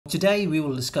Today we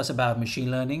will discuss about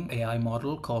machine learning AI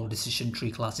model called decision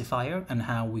tree classifier and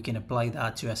how we can apply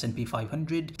that to S&P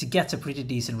 500 to get a pretty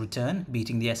decent return,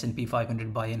 beating the S&P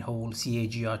 500 buy and hold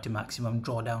CAGR to maximum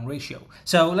drawdown ratio.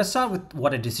 So let's start with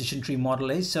what a decision tree model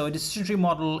is. So a decision tree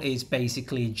model is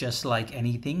basically just like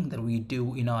anything that we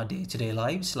do in our day-to-day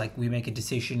lives. Like we make a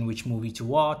decision which movie to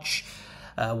watch,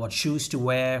 what shoes to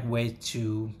wear, where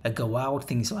to go out,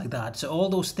 things like that. So all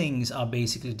those things are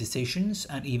basically decisions,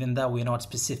 and even though we're not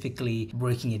specifically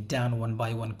breaking it down one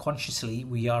by one consciously,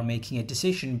 we are making a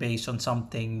decision based on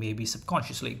something maybe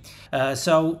subconsciously.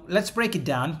 So let's break it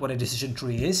down what a decision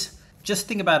tree is. Just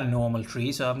think about a normal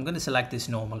tree. So I'm going to select this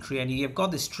normal tree, and you've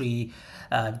got this tree,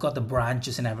 you've got the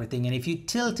branches and everything, and if you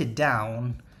tilt it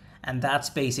down, and that's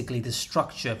basically the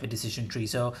structure of a decision tree.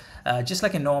 So just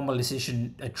like a normal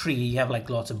decision tree, you have like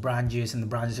lots of branches, and the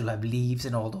branches will have leaves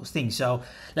and all those things. So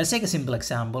let's take a simple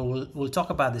example. We'll talk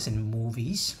about this in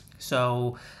movies.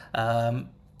 So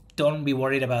don't be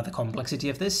worried about the complexity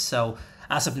of this. So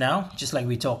as of now, just like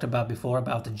we talked about before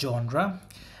about the genre,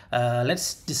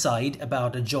 let's decide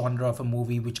about a genre of a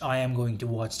movie which I am going to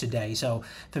watch today. So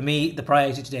for me, the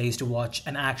priority today is to watch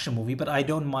an action movie, but I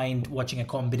don't mind watching a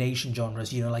combination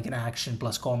genres, like an action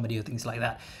plus comedy or things like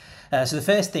that. So the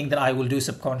first thing that I will do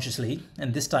subconsciously,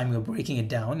 and this time we're breaking it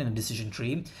down in a decision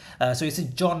tree. So it's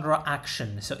a genre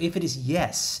action. So if it is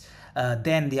yes,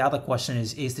 then the other question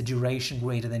is the duration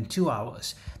greater than 2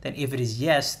 hours? Then if it is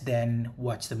yes, then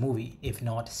watch the movie. If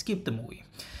not, skip the movie.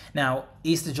 Now,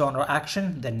 is the genre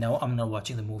action? Then no, I'm not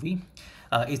watching the movie.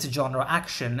 Is the genre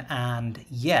action? And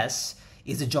yes.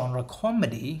 Is the genre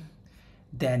comedy?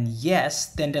 Then yes.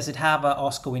 Then does it have an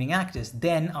Oscar-winning actors?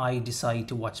 Then I decide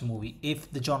to watch the movie.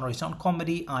 If the genre is not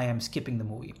comedy, I am skipping the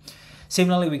movie.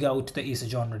 Similarly, we go to the is the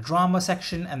genre drama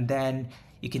section, and then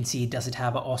you can see, does it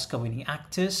have an Oscar-winning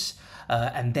actors?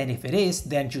 And then if it is,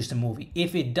 then choose the movie.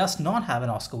 If it does not have an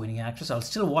Oscar-winning actress, I'll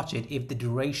still watch it if the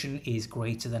duration is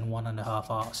greater than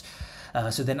 1.5 hours.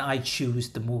 So then I choose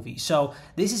the movie. So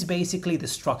this is basically the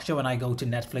structure when I go to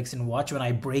Netflix and watch. When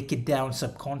I break it down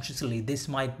subconsciously, this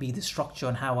might be the structure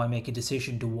on how I make a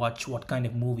decision to watch what kind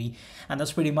of movie. And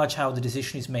that's pretty much how the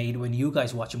decision is made when you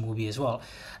guys watch a movie as well.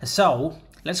 So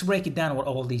let's break it down what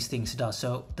all these things does.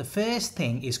 So the first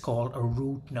thing is called a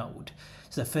root node.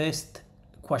 So the first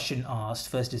question asked,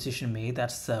 first decision made,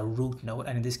 that's the root node,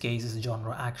 and in this case is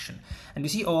genre action. And you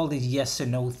see all these yes or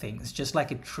no things, just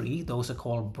like a tree, those are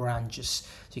called branches.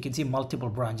 So you can see multiple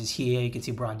branches here, you can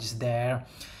see branches there,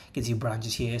 you can see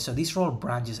branches here. So these are all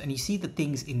branches, and you see the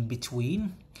things in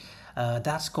between.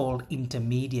 That's called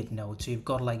intermediate nodes. So you've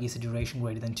got like, is the duration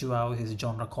greater than 2 hours, is a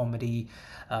genre comedy,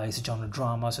 is a genre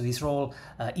drama. So these are all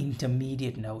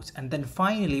intermediate nodes. And then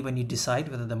finally, when you decide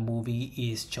whether the movie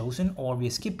is chosen or we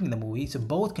are skipping the movie, so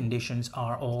both conditions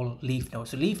are all leaf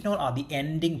nodes. So leaf nodes are the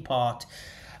ending part,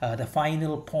 the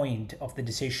final point of the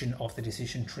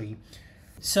decision tree.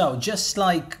 So just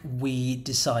like we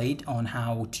decide on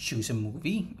how to choose a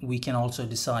movie, we can also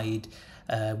decide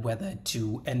whether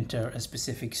to enter a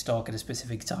specific stock at a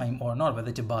specific time or not,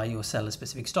 whether to buy or sell a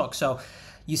specific stock. So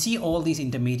you see all these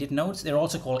intermediate nodes, they're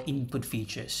also called input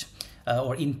features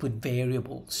or input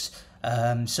variables.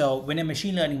 So when a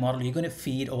machine learning model, you're going to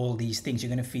feed all these things.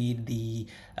 You're going to feed the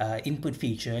input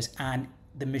features, and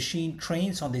the machine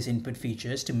trains on these input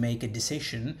features to make a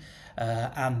decision,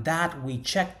 and that we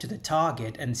check to the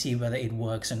target and see whether it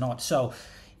works or not. So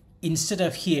instead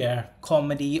of here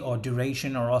comedy or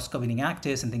duration or Oscar-winning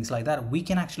actors and things like that, we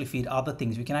can actually feed other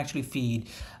things. We can actually feed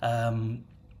the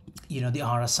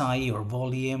RSI or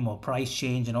volume or price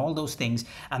change and all those things,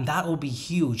 and that will be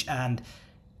huge. And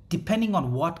depending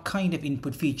on what kind of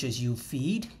input features you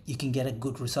feed, you can get a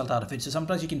good result out of it. So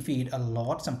sometimes you can feed a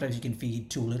lot, sometimes you can feed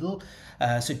too little.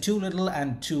 So too little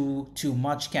and too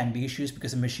much can be issues,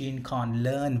 because the machine can't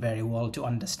learn very well to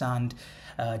understand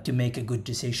to make a good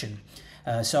decision.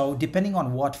 So depending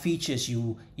on what features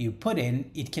you put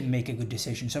in, it can make a good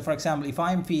decision. So for example, if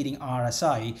I'm feeding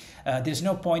RSI, there's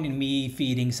no point in me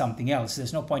feeding something else.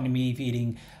 There's no point in me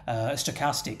feeding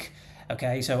stochastic.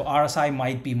 Okay, so RSI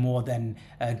might be more than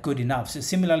good enough. So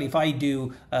similarly, if I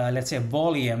do, let's say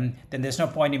volume, then there's no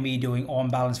point in me doing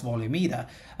on-balance volume either,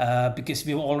 because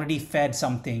we've already fed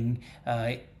something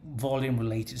volume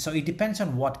related. So it depends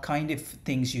on what kind of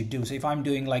things you do. So if I'm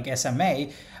doing like SMA,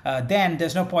 then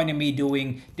there's no point in me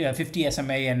doing 50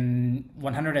 SMA and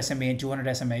 100 SMA and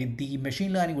 200 SMA. The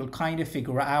machine learning will kind of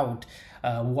figure out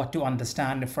what to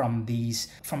understand from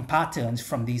patterns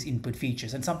from these input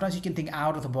features. And sometimes you can think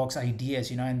out of the box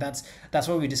ideas, and that's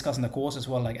what we discuss in the course as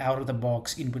well, like out of the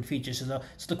box input features. So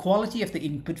the quality of the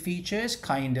input features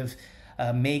kind of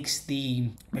makes the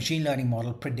machine learning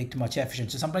model predict much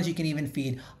efficient. So sometimes you can even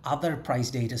feed other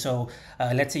price data. So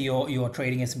let's say you're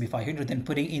trading S&P 500, then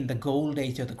putting in the gold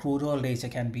data, the crude oil data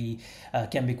can be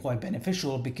quite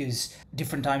beneficial, because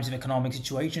different times of economic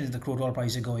situations, the crude oil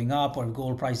prices are going up or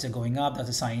gold prices are going up. That's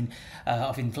a sign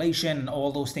of inflation.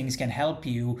 All those things can help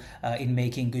you in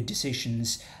making good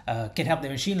decisions, can help the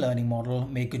machine learning model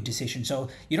make good decisions. So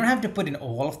you don't have to put in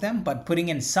all of them, but putting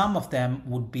in some of them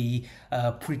would be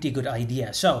a pretty good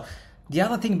idea. So the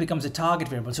other thing becomes a target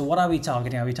variable. So what are we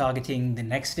targeting? Are we targeting the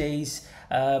next day's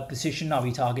position? Are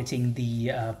we targeting the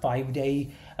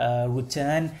 5-day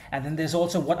return? And then there's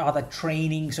also what are the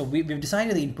training. So we've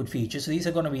decided the input features. So these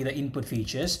are going to be the input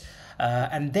features.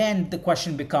 And then the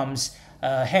question becomes,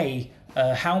 hey,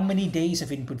 how many days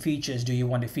of input features do you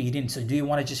want to feed in? So do you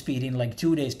want to just feed in like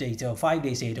 2 days data or 5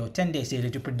 days data or 10 days data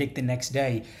to predict the next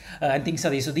day and things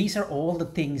like this? So these are all the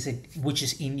things which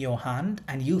is in your hand,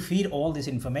 and you feed all this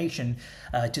information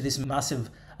to this massive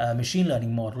machine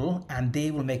learning model, and they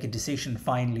will make a decision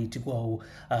finally to go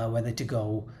whether to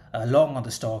go long on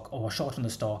the stock or short on the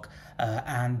stock,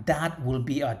 and that will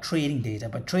be our trading data.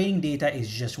 But trading data is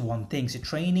just one thing. So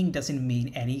training doesn't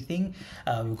mean anything.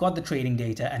 We've got the trading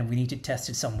data and we need to test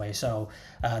it somewhere. So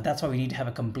that's why we need to have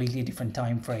a completely different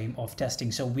time frame of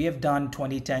testing. So we have done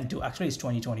 2010 to, actually it's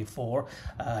 2024,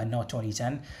 not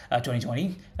 2010,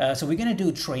 2020. So we're going to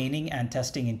do training and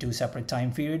testing in 2 separate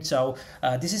time periods. So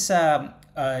this is a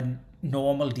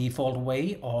normal default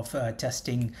way of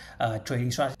testing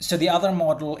trading strategy. So the other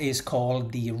model is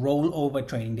called the rollover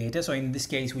training data. So in this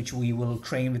case, which we will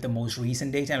train with the most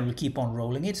recent data, and we'll keep on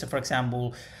rolling it. So for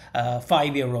example,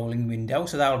 5-year rolling window.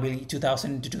 So that will be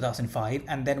 2000 to 2005.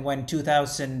 And then when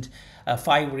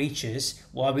 2005 reaches,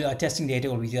 well, our testing data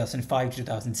will be 2005 to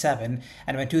 2007.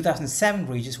 And when 2007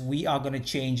 reaches, we are going to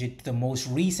change it to the most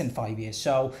recent 5 years.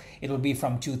 So it will be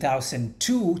from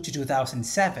 2002 to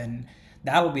 2007.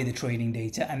 That will be the trading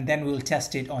data, and then we'll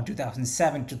test it on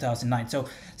 2007, 2009. So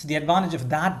the advantage of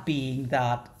that being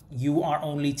that you are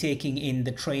only taking in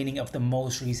the training of the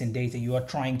most recent data. You are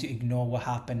trying to ignore what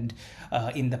happened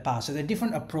in the past. So there are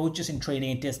different approaches in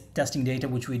training and testing data,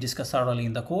 which we discussed thoroughly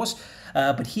in the course.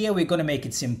 But here we're going to make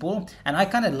it simple. And I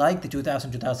kind of like the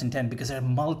 2000-2010 because there are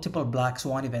multiple black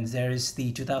swan events. There is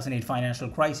the 2008 financial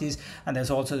crisis, and there's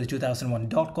also the 2001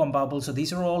 dot-com bubble. So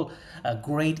these are all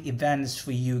great events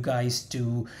for you guys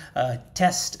to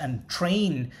test and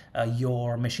train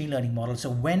your machine learning model. So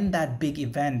when that big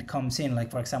event comes in,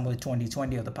 like for example,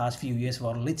 2020 or the past few years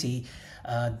volatility,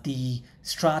 the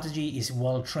strategy is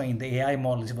well trained. The AI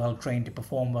model is well trained to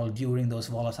perform well during those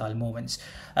volatile moments.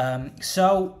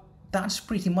 So that's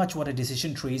pretty much what a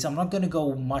decision tree is. I'm not going to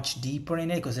go much deeper in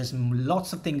it because there's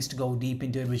lots of things to go deep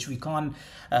into it, which we can't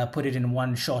put it in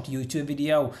one short YouTube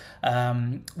video.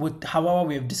 However,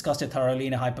 we've discussed it thoroughly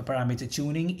in a hyperparameter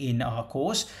tuning in our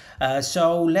course.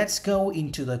 So let's go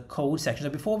into the code section.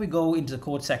 So before we go into the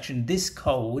code section, this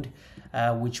code,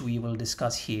 which we will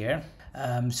discuss here.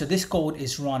 So this code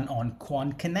is run on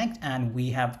quantconnect, and we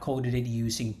have coded it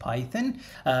using Python.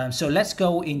 So let's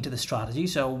go into the strategy.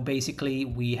 So basically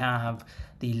we have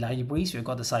the libraries. We've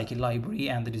got the scikit library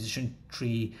and the decision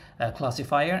tree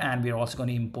classifier, and we're also going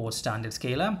to import standard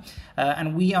scalar.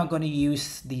 And we are going to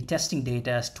use the testing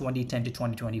data as 2010 to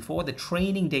 2024. The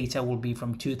training data will be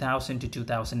from 2000 to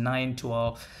 2009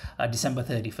 to December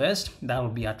 31st. That will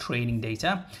be our training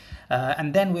data.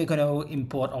 And then we're going to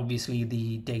import, obviously,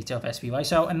 the data of SPY.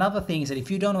 So another thing is that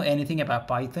if you don't know anything about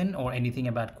Python or anything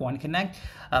about quantconnect,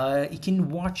 you can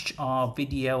watch our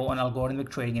video on algorithmic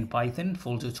trading in Python,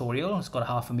 full tutorial. It's got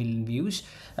 500,000 views.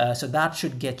 So that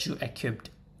should get you equipped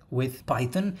with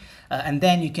Python. And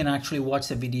then you can actually watch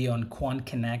the video on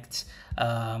quantconnect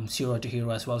 0 to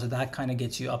hero as well. So that kind of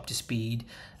gets you up to speed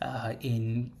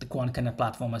in the quantconnect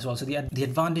platform as well. So the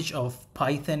advantage of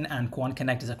Python and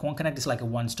quantconnect is that quantconnect is like a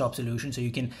one-stop solution. So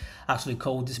you can actually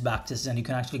code this backtest and you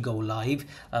can actually go live.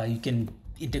 You can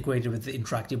integrate it with the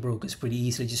interactive brokers pretty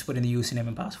easily. Just put in the username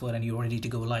and password and you're ready to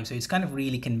go live. So it's kind of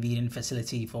really convenient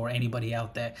facility for anybody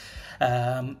out there.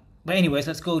 But anyways,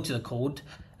 let's go to the code.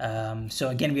 So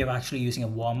again, we are actually using a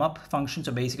warm-up function.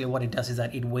 So basically what it does is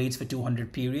that it waits for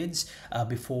 200 periods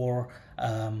before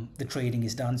the trading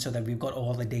is done, so that we've got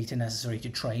all the data necessary to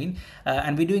train.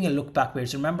 And we're doing a look back period.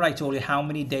 So remember I told you how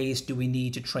many days do we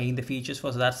need to train the features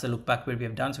for? So that's the look back period we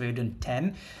have done. So we've done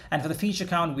 10. And for the feature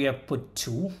count, we have put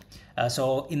 2.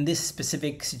 So in this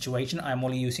specific situation, I'm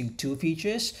only using 2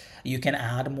 features. You can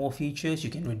add more features, you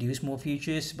can reduce more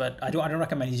features, but I don't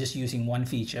recommend you just using 1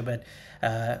 feature. But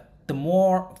the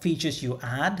more features you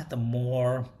add, the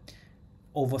more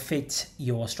overfit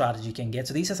your strategy can get.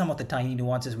 So these are some of the tiny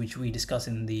nuances which we discuss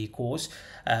in the course.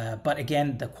 But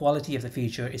again, the quality of the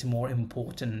feature is more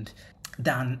important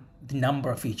than the number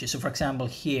of features. So for example,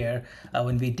 here,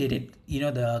 when we did it,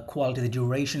 the quality, the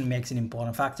duration makes an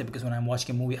important factor, because when I'm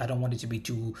watching a movie, I don't want it to be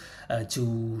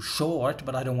too short,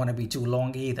 but I don't want to be too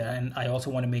long either. And I also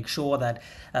want to make sure that,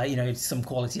 it's some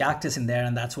quality actors in there.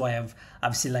 And that's why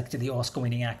I've selected the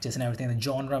Oscar-winning actors and everything. The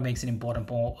genre makes an important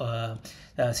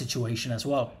situation as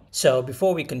well. So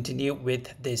before we continue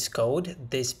with this code,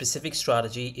 this specific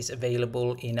strategy is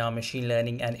available in our machine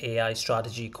learning and AI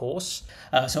strategy course.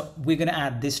 So we're going to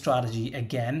add this strategy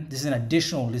again. This is an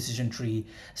additional decision tree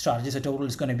strategy. So total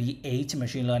is going to be 8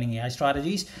 machine learning AI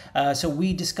strategies. So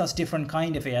we discuss different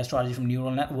kind of AI strategy, from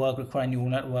neural network, recurrent neural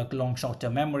network, long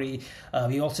short-term memory.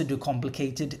 We also do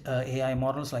complicated AI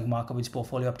models like Markowitz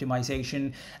portfolio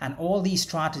optimization, and all these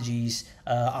strategies,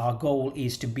 our goal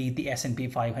is to beat the S&P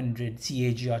 500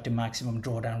 CAGR to maximum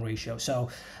drawdown ratio. So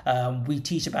we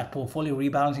teach about portfolio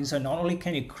rebalancing. So not only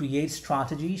can you create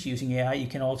strategies using AI, you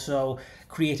can also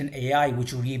create an AI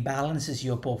which rebalances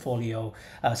your portfolio.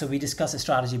 So we discuss a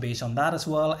strategy based on that as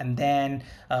well. And then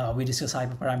we discuss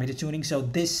hyperparameter tuning. So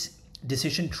this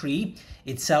decision tree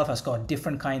itself has got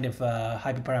different kind of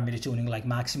hyperparameter tuning, like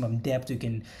maximum depth. You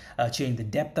can change the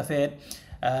depth of it.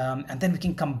 And then we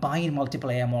can combine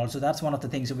multiple AI models. So that's one of the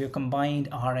things. So we've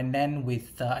combined RNN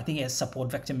with, I think, a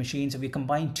support vector machine. So we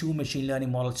combine 2 machine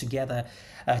learning models together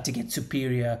to get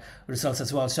superior results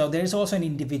as well. So there's also an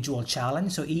individual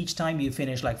challenge. So each time you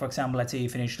finish, like for example, let's say you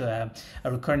finished a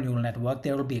recurrent neural network,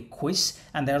 there will be a quiz,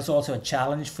 and there's also a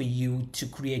challenge for you to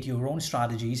create your own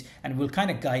strategies. And we'll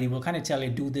kind of guide you, we'll kind of tell you,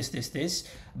 do this, this,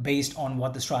 based on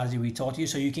what the strategy we taught you,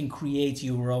 so you can create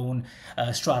your own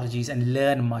strategies and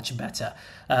learn much better.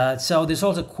 So there's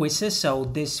also quizzes. So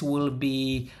this will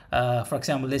be, for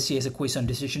example, this year is a quiz on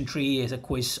decision tree, is a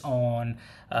quiz on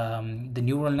the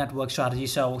neural network strategy,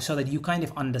 so that you kind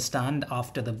of understand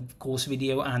after the course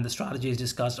video and the strategy is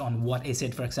discussed on what is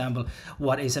it. For example,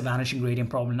 what is a vanishing gradient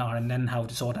problem in R, and then how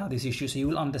to sort out these issues. So you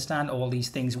will understand all these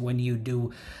things when you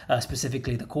do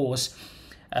specifically the course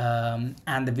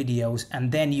and the videos,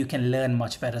 and then you can learn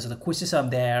much better. So the quizzes are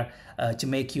there to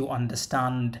make you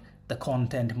understand the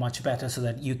content much better, so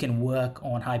that you can work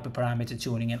on hyperparameter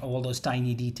tuning and all those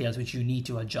tiny details which you need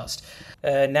to adjust.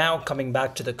 Now coming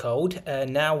back to the code,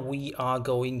 now we are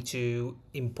going to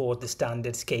import the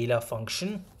standard scalar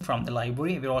function from the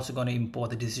library. We're also going to import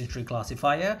the decision tree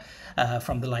classifier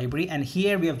from the library, and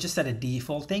here we have just set a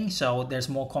default thing. So there's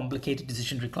more complicated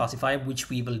decision tree classifier which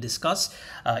we will discuss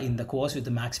in the course, with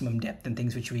the maximum depth and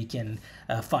things which we can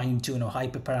fine tune, or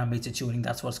hyperparameter tuning,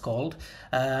 that's what's called.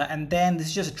 And then this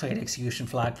is just a trade execution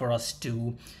flag for us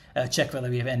to check whether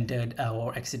we have entered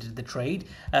or exited the trade.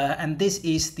 And this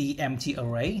is the empty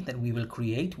array that we will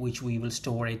create, which we will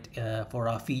store it for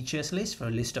our features list, for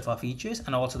a list of our features,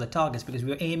 and also the targets, because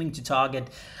we're aiming to target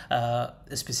a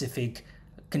specific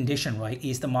condition, right?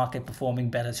 Is the market performing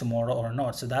better tomorrow or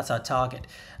not? So that's our target.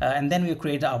 And then we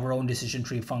create our own decision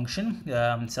tree function,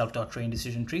 self.train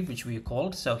decision tree, which we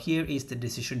called. So here is the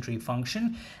decision tree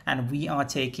function, and we are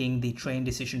taking the train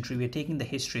decision tree. We're taking the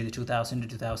history, the 2000 to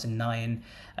 2009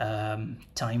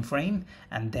 time frame,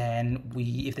 and then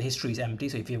if the history is empty,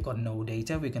 so if you've got no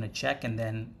data, we're going to check, and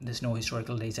then there's no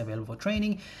historical data available for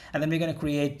training, and then we're going to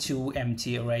create 2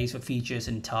 empty arrays for features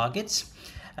and targets.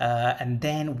 And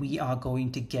then we are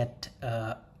going to get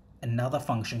another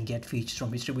function, get features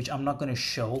from history, which I'm not going to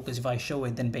show, because if I show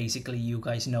it, then basically you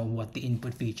guys know what the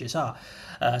input features are.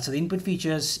 So the input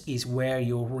features is where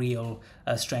your real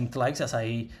strength lies, as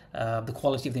the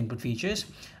quality of the input features.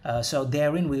 So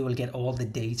therein we will get all the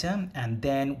data, and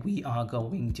then we are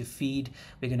going to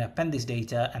we're going to append this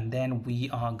data, and then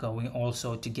we are going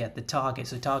also to get the target.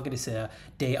 So target is a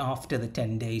day after the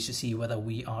 10 days to see whether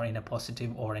we are in a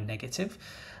positive or a negative.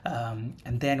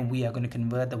 And then we are going to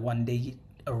convert the 1-day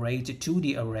array to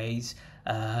 2D arrays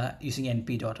using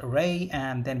np.array,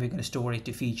 and then we're going to store it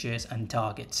to features and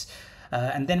targets.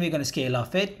 And then we're going to scale our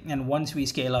fit, and once we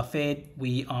scale our fit,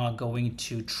 we are going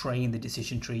to train the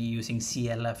decision tree using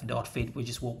clf.fit, which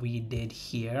is what we did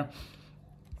here.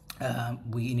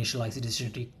 We initialize the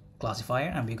decision tree classifier,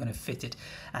 and we're going to fit it,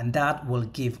 and that will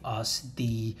give us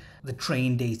the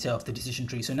trained data of the decision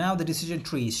tree. So now the decision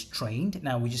tree is trained.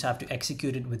 Now we just have to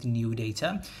execute it with new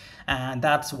data, and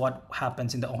that's what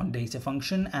happens in the onData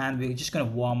function. And we're just going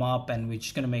to warm up, and we're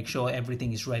just going to make sure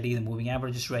everything is ready, the moving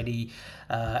average is ready,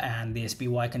 and the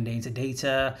SPY contains the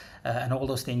data, and all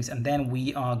those things. And then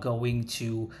we are going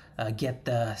to get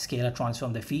the scalar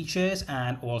transform, the features,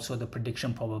 and also the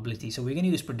prediction probability. So we're going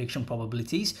to use prediction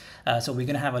probabilities. So we're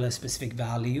going to have a specific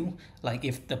value, like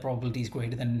if the probability is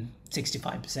greater than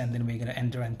 65%, then we're going to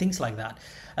enter and things like that.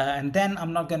 And then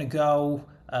I'm not going to go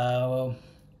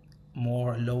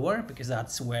more lower because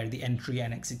that's where the entry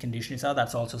and exit conditions are.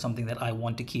 That's also something that I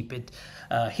want to keep it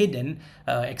hidden,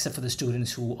 except for the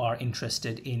students who are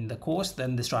interested in the course.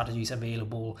 Then the strategy is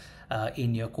available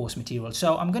in your course material.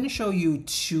 So I'm going to show you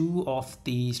two of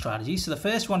the strategies. So the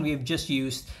first one, we've just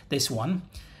used this one.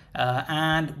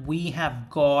 And we have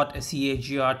got a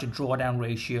CAGR to drawdown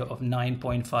ratio of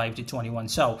 9.5 to 21.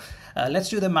 So let's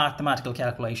do the mathematical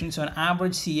calculation. So an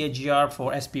average CAGR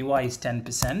for SPY is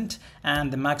 10%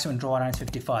 and the maximum drawdown is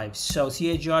 55. So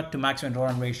CAGR to maximum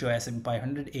drawdown ratio S&P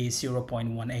 500 is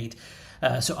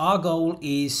 0.18. So our goal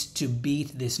is to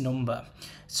beat this number.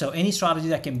 So any strategy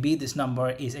that can beat this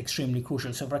number is extremely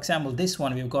crucial. So for example, this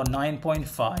one, we've got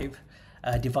 9.5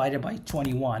 divided by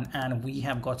 21, and we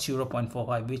have got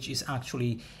 0.45, which is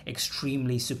actually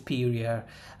extremely superior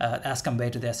as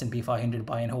compared to the S&P 500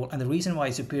 buy and hold. And the reason why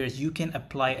it's superior is you can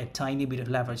apply a tiny bit of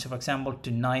leverage. So for example, to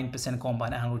 9%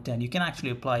 compound annual return, you can actually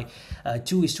apply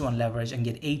 2:1 leverage and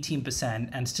get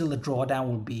 18%, and still the drawdown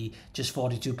will be just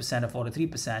 42% or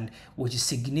 43%, which is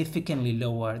significantly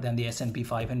lower than the S&P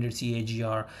 500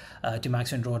 CAGR to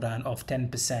maximum drawdown of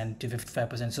 10% to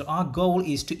 55%. So our goal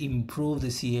is to improve the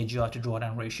CAGR to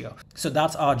drawdown ratio. So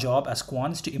that's our job as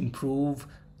quants, to improve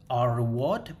our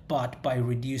reward, but by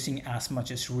reducing as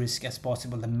much as risk as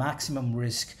possible, the maximum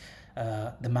risk,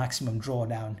 the maximum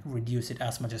drawdown, reduce it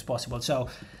as much as possible. So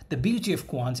the beauty of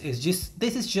quants is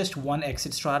this is just one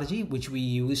exit strategy which we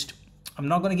used. I'm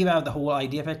not going to give out the whole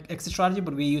idea of exit strategy,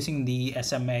 but we're using the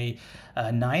SMA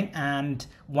 9 and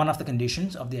one of the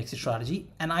conditions of the exit strategy.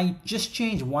 And I just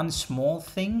changed one small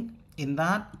thing in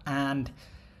that, and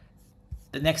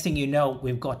the next thing you know,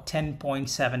 we've got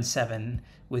 10.77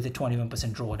 with a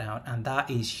 21% drawdown, and that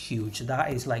is huge.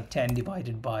 That is like 10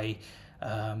 divided by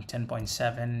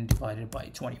 10.7 divided by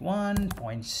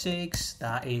 21.6,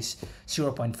 that is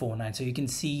 0.49. So you can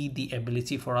see the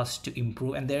ability for us to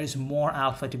improve, and there is more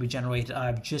alpha to be generated.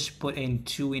 I've just put in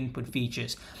 2 input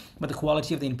features, but the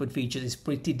quality of the input features is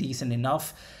pretty decent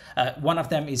enough. One of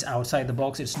them is outside the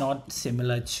box. It's not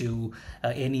similar to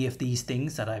any of these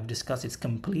things that I've discussed. It's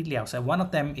completely outside. One of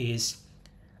them is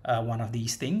one of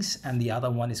these things, and the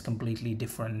other one is completely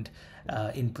different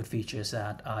input features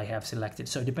that I have selected.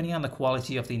 So depending on the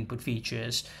quality of the input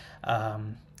features,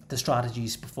 the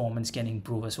strategy's performance can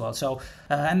improve as well. So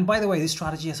and by the way, this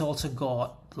strategy has also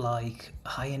got like a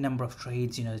higher number of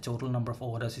trades. You know, the total number of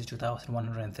orders is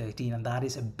 2,113, and that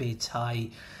is a bit high.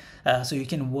 So you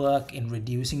can work in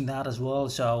reducing that as well.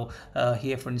 So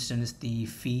here, for instance, the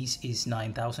fees is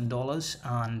 $9,000,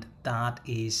 and that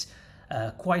is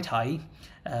quite high.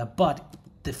 But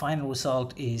the final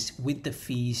result is with the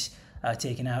fees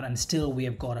taken out, and still we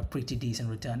have got a pretty decent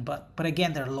return. But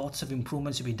again, there are lots of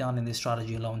improvements to be done in this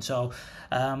strategy alone. So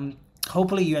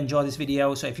hopefully you enjoy this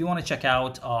video. So if you want to check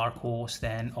out our course,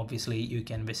 then obviously you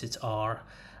can visit our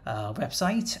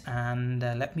website, and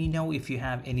let me know if you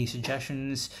have any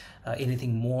suggestions,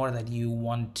 anything more that you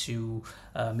want to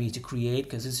me to create,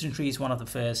 because Decision Tree is one of the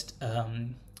first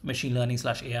machine learning /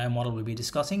 AI model we'll be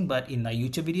discussing, but in a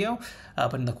YouTube video.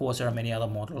 But in the course there are many other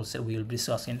models that we'll be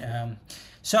discussing.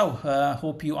 So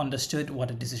hope you understood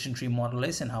what a decision tree model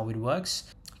is and how it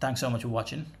works. Thanks so much for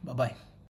watching. Bye bye.